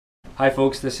Hi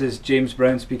folks, this is James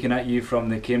Brown speaking at you from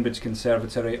the Cambridge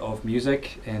Conservatory of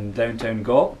Music in downtown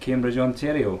Galt, Cambridge,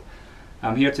 Ontario.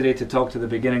 I'm here today to talk to the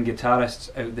beginning guitarists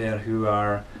out there who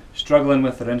are struggling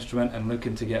with their instrument and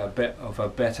looking to get a bit of a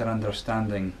better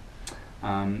understanding.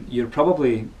 You're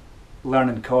probably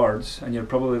learning chords, and you're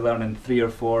probably learning 3 or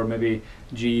 4, maybe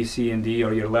G, C and D,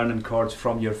 or you're learning chords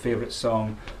from your favourite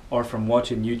song or from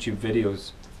watching YouTube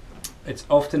videos. It's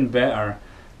often better,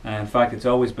 in fact it's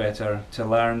always better, to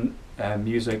learn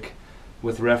music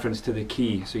with reference to the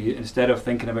key. So instead of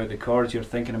thinking about the chords, you're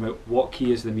thinking about what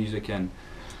key is the music in.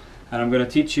 And I'm going to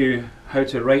teach you how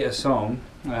to write a song.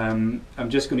 I'm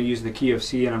just going to use the key of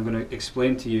C, and I'm going to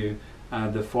explain to you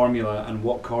the formula and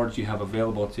what chords you have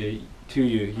available to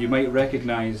you. You might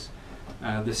recognize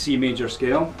the C major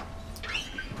scale.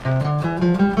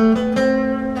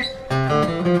 And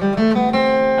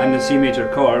the C major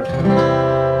chord.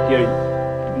 Here,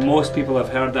 most people have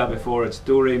heard that before. It's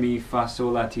do, re, mi, fa,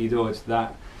 sol, la, ti, do. It's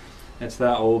that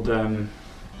old, very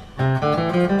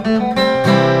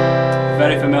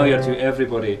familiar to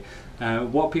everybody.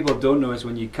 What people don't know is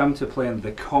when you come to playing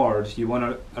the chords, you want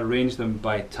to arrange them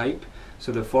by type.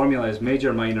 So the formula is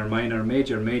major, minor, minor,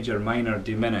 major, major, minor,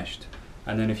 diminished.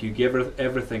 And then if you give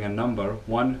everything a number,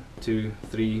 1, 2,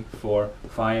 3, 4,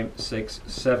 5, 6,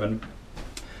 7,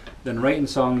 then writing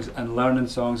songs and learning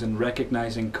songs and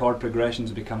recognizing chord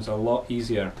progressions becomes a lot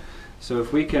easier. So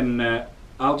if we can,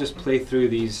 I'll just play through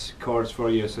these chords for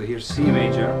you. So here's C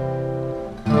major,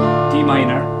 D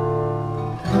minor,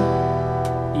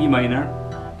 E minor,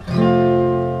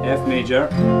 F major,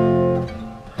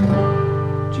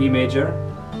 G major,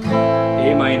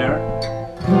 A minor,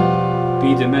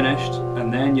 B diminished,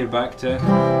 and then you're back to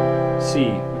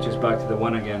C, which is back to the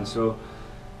 1 again. So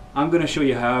I'm going to show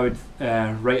you how I would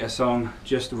write a song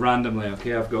just randomly.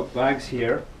 Okay, I've got bags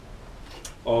here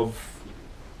of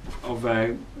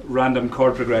random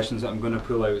chord progressions that I'm going to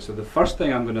pull out. So the first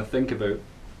thing I'm going to think about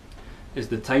is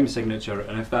the time signature,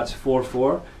 and if that's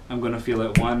 4/4, I'm going to feel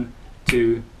it 1,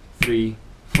 2, 3,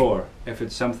 4. If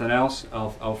it's something else,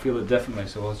 I'll feel it differently.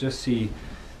 So we'll just see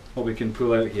what we can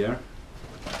pull out here.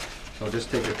 So I'll just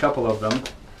take a couple of them.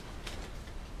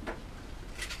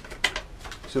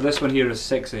 So this one here is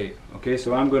 6/8. Okay,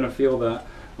 so I'm going to feel that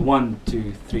 1,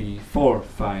 2, 3, 4,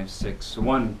 5, 6.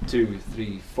 1, 2,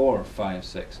 3, 4, 5,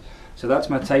 6. So that's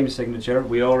my time signature.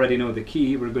 We already know the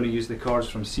key. We're going to use the chords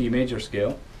from C major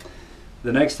scale.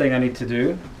 The next thing I need to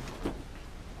do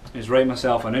is write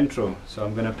myself an intro. So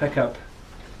I'm going to pick up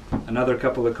another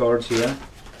couple of chords here.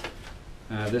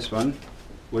 This one,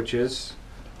 which is,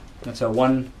 that's a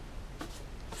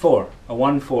 1/4, a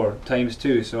 1/4 times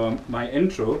 2. So my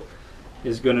intro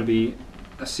is going to be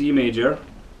a C major,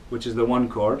 which is the 1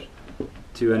 chord,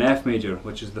 to an F major,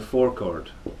 which is the 4 chord,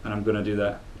 and I'm going to do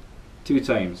that 2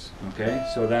 times. Okay,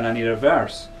 so then I need a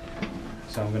verse.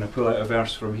 So I'm going to pull out a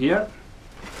verse from here.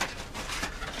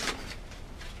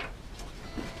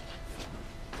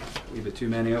 A wee bit too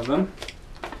many of them.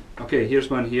 Okay, here's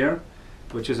one here,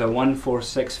 which is a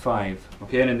 1/4-6-5.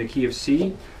 Okay, and in the key of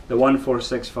C, the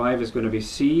 1/4-6-5 is going to be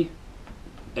C,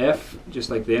 F, just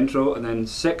like the intro, and then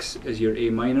 6 is your A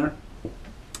minor,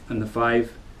 and the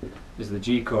 5 is the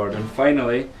G chord. And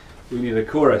finally, we need a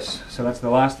chorus. So that's the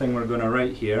last thing we're going to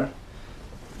write here.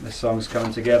 This song's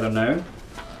coming together now.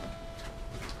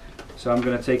 So I'm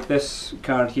going to take this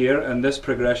card here, and this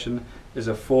progression is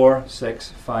a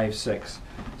 4-6-5-6.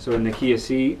 So in the key of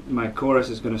C, my chorus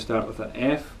is going to start with an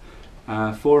F,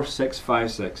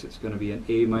 4-6-5-6. It's going to be an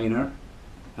A minor,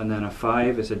 and then a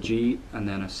 5 is a G, and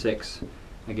then a 6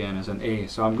 again as an A.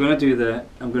 So I'm going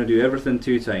to do everything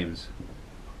 2 times.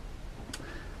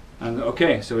 And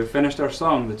okay, so we've finished our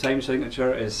song. The time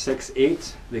signature is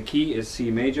 6/8. The key is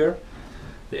C major.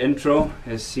 The intro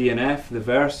is C and F. The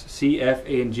verse C, F,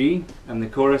 A and G, and the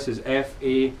chorus is F,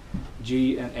 A,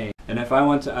 G and A. And if I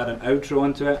want to add an outro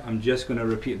onto it, I'm just going to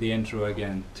repeat the intro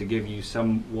again to give you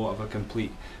somewhat of a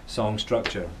complete song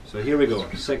structure. So here we go.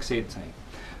 6/8 time.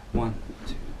 1,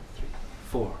 2, 3,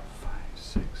 4, 5,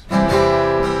 6.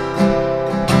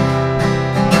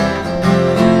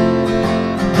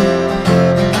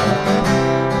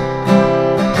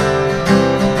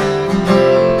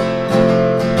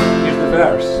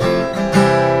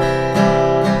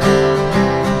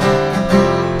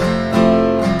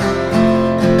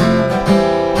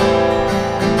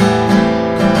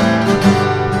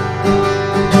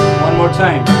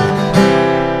 Time.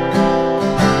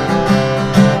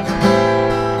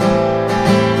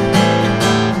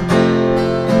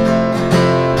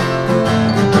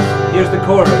 Here's the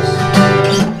chorus.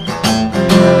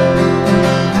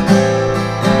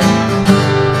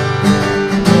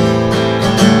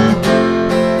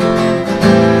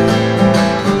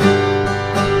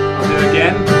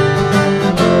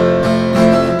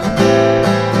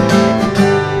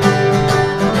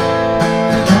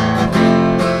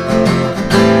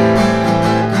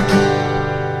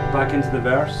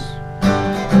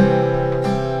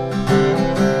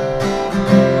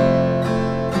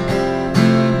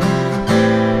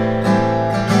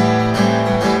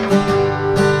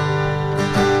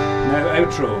 Now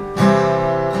outro.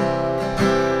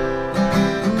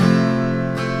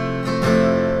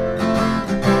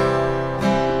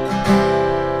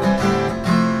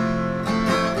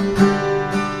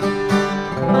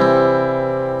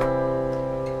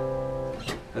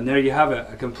 And there you have it,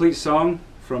 a complete song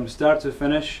from start to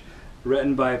finish,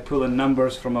 written by pulling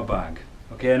numbers from a bag.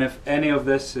 Okay, and if any of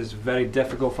this is very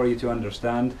difficult for you to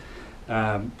understand,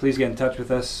 please get in touch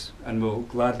with us and we'll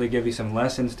gladly give you some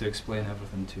lessons to explain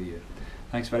everything to you.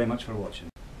 Thanks very much for watching.